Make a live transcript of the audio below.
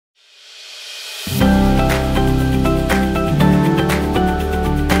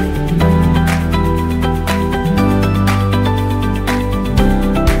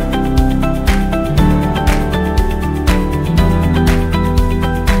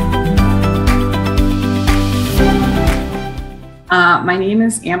My name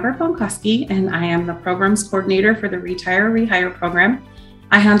is Amber Bonkoski, and I am the programs coordinator for the Retire Rehire program.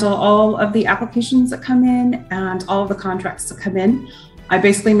 I handle all of the applications that come in and all of the contracts that come in. I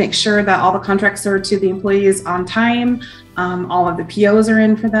basically make sure that all the contracts are to the employees on time, all of the POs are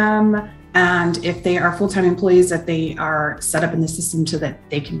in for them, and if they are full-time employees, that they are set up in the system so that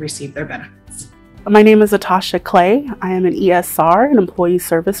they can receive their benefits. My name is Atasha Clay. I am an ESR, an Employee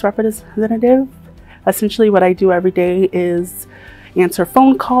Service Representative. Essentially what I do every day is answer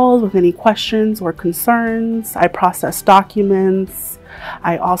phone calls with any questions or concerns. I process documents.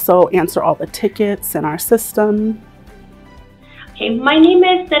 I also answer all the tickets in our system. Okay, my name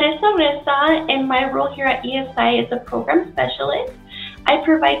is Teresa Reza, and my role here at ESI is a program specialist. I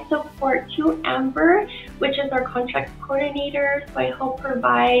provide support to Amber, which is our contracts coordinator. So I help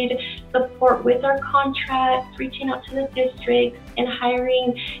provide support with our contracts, reaching out to the districts, and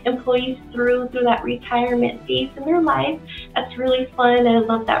hiring employees through that retirement phase in their life. That's really fun, and I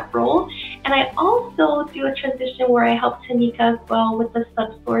love that role. And I also do a transition where I help Tamika as well with the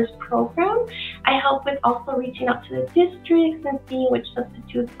subsource program. I help with also reaching out to the districts and seeing which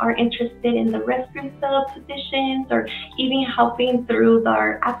substitutes are interested in the rescue sub positions, or even helping through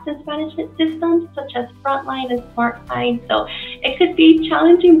our absence management systems such as Frontline and SmartLine. So it could be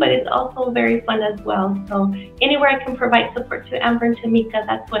challenging, but it's also very fun as well. So anywhere I can provide support to Amber and Tamika,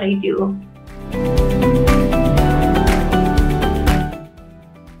 that's what I do.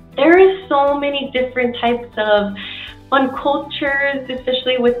 There is so many different types of fun cultures,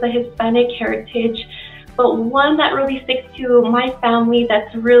 especially with the Hispanic heritage. But one that really sticks to my family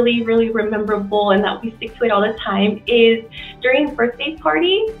that's really, really memorable and that we stick to it all the time is during birthday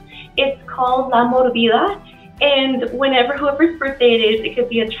parties. It's called La Mordida. And whoever's birthday it is, it could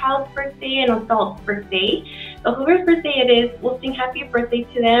be a child's birthday, an adult's birthday. So whoever's birthday it is, we'll sing happy birthday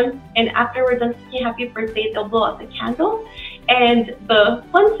to them. And after we're done singing happy birthday, they'll blow out the candle. And the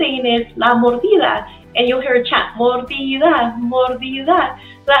fun saying is La Mordida. And you'll hear a chant, mordida, mordida.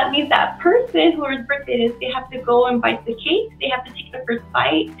 So that means that person whose birthday it is, they have to go and bite the cake. They have to take the first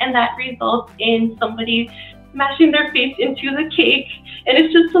bite, and that results in somebody smashing their face into the cake. And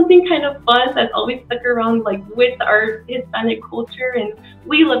it's just something kind of fun that's always stuck around, like with our Hispanic culture, and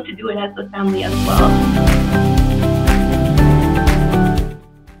we love to do it as a family as well.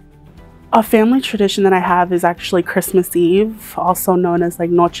 A family tradition that I have is actually Christmas Eve, also known as like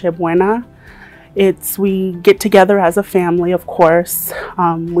Noche Buena. We get together as a family, of course.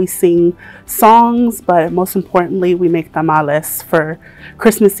 We sing songs, but most importantly, we make tamales for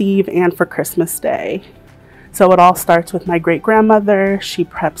Christmas Eve and for Christmas Day. So it all starts with my great-grandmother. She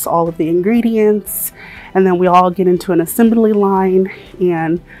preps all of the ingredients, and then we all get into an assembly line,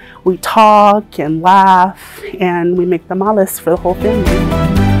 and we talk and laugh, and we make tamales for the whole family.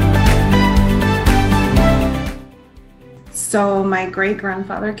 So my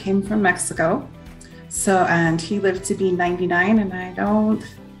great-grandfather came from Mexico. And he lived to be 99, and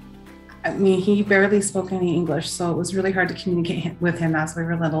he barely spoke any English, so it was really hard to communicate with him as we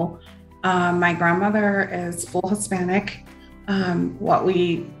were little. My grandmother is full Hispanic. What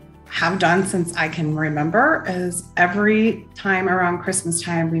we have done since I can remember is every time around Christmas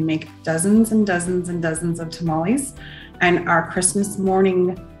time, we make dozens and dozens and dozens of tamales. And our Christmas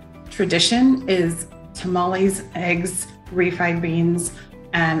morning tradition is tamales, eggs, refried beans,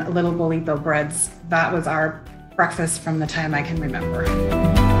 and little bolito breads. That was our breakfast from the time I can remember.